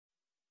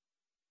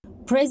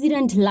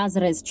President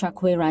Lazarus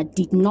Chakwera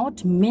did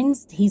not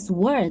mince his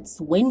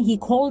words when he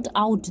called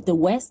out the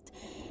West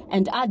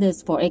and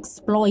others for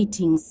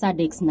exploiting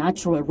SADC's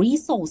natural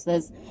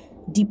resources,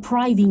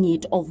 depriving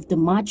it of the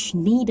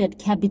much-needed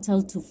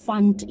capital to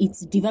fund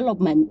its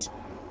development.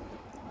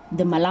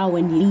 The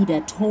Malawian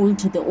leader told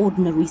the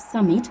Ordinary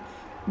Summit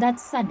that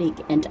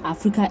SADC and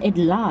Africa at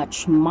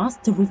large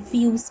must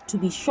refuse to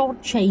be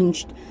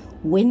shortchanged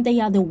when they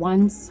are the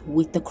ones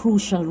with the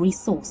crucial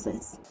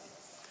resources.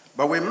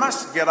 But we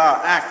must get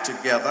our act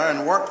together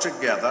and work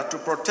together to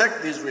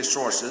protect these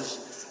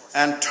resources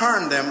and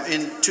turn them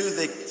into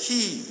the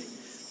key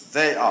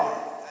they are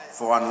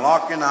for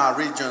unlocking our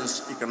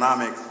region's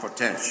economic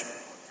potential.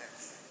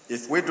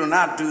 If we do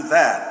not do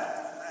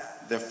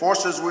that, the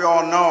forces we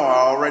all know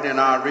are already in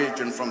our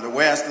region from the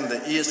West and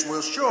the East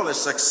will surely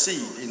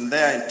succeed in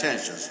their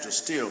intentions to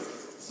steal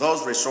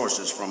those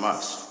resources from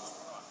us.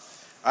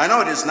 I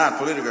know it is not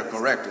politically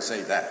correct to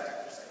say that.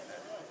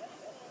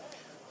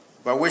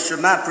 But we should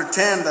not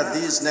pretend that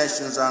these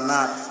nations are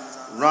not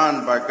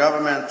run by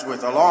governments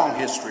with a long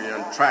history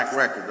and track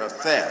record of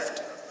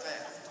theft.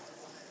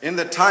 In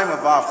the time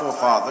of our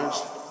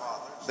forefathers,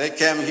 they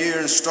came here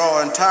and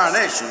stole entire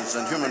nations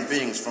and human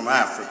beings from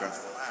Africa.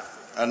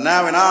 And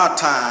now in our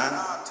time,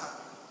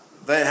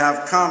 they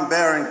have come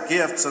bearing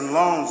gifts and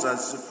loans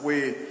if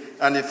we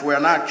are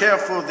not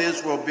careful,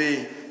 this will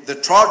be the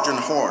Trojan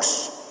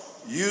horse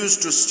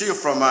used to steal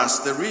from us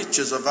the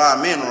riches of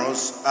our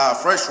minerals, our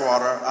fresh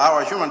water,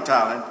 our human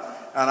talent,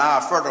 and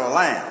our fertile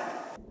land.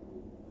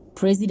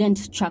 President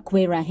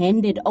Chakwera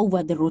handed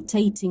over the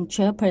rotating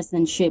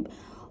chairpersonship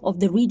of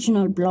the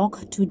regional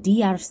bloc to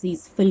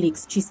DRC's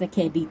Felix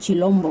Tshisekedi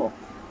Chilombo.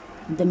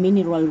 The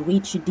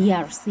mineral-rich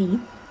DRC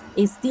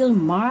is still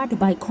marred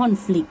by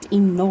conflict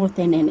in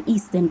northern and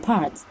eastern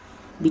parts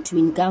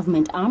between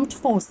government armed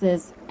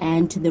forces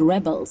and the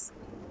rebels.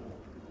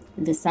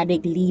 The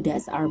SADC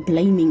leaders are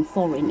blaming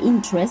foreign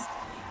interest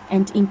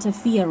and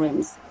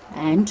interference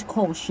and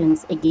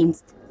cautions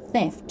against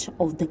theft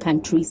of the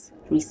country's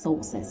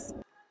resources.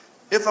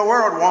 If the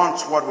world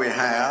wants what we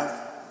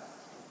have,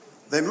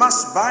 they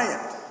must buy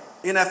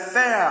it in a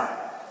fair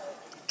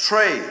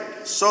trade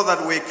so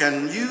that we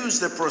can use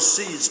the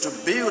proceeds to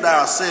build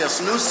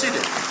ourselves new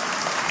cities,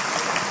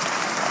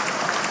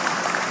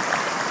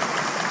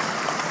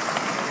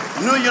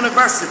 new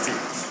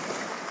universities,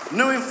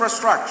 new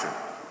infrastructure,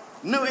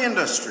 new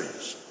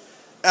industries,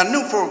 and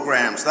new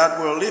programs that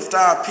will lift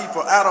our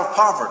people out of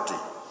poverty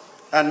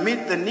and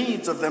meet the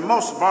needs of the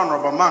most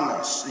vulnerable among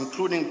us,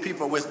 including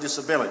people with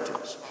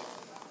disabilities.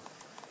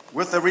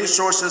 With the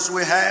resources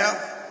we have,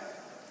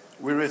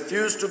 we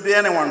refuse to be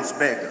anyone's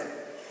beggar.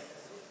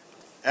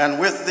 And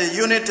with the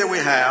unity we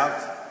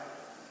have,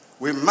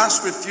 we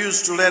must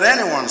refuse to let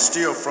anyone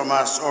steal from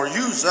us or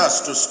use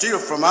us to steal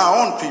from our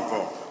own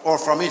people or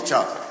from each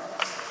other.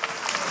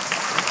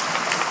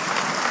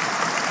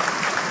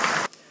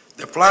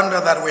 The plunder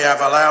that we have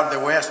allowed the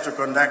West to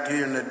conduct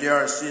here in the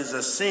DRC is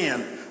a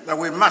sin that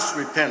we must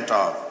repent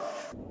of.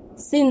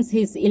 Since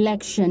his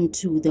election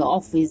to the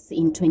office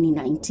in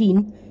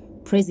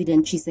 2019,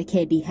 President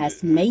Tshisekedi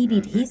has made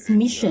it his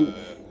mission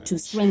to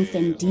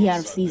strengthen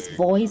DRC's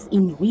voice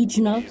in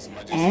regional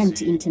and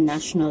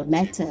international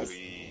matters.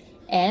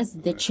 As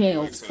the chair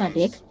of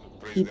SADC,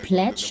 he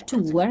pledged to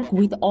work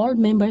with all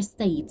member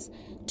states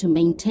to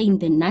maintain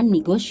the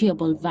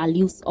non-negotiable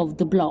values of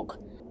the bloc.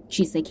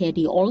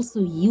 Tshisekedi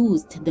also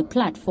used the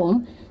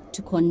platform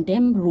to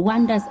condemn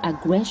Rwanda's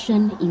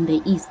aggression in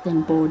the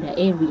eastern border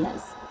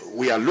areas.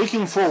 We are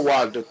looking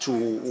forward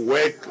to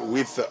work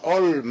with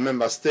all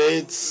member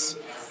states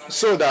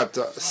so that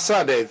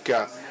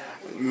SADC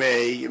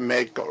may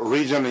make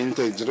regional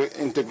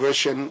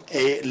integration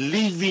a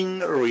living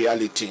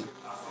reality.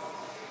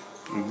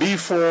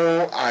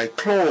 Before I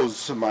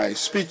close my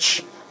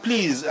speech,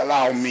 please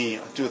allow me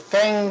to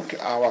thank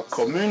our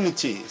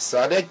community,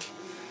 SADC,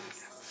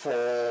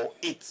 for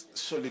its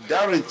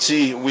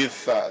solidarity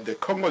with the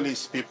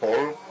Congolese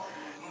people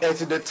at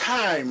the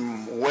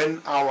time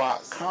when our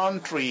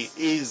country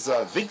is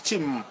a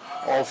victim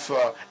of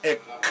a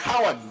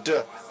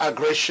coward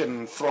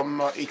aggression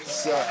from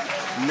its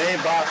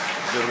neighbor,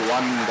 the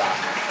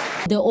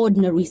Rwanda. The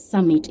Ordinary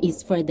Summit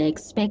is further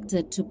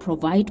expected to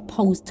provide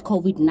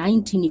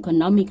post-COVID-19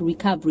 economic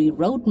recovery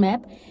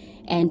roadmap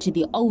and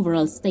the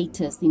overall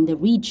status in the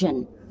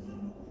region.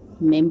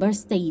 Member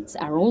states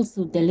are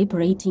also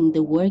deliberating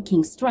the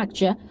working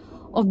structure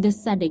of the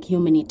SADC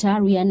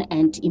Humanitarian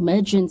and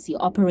Emergency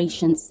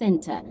Operations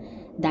Center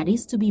that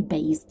is to be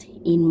based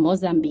in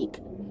Mozambique.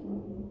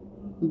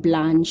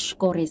 Blanche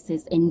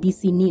Koreses,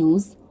 NBC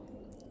News,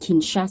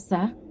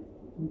 Kinshasa,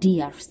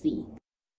 DRC.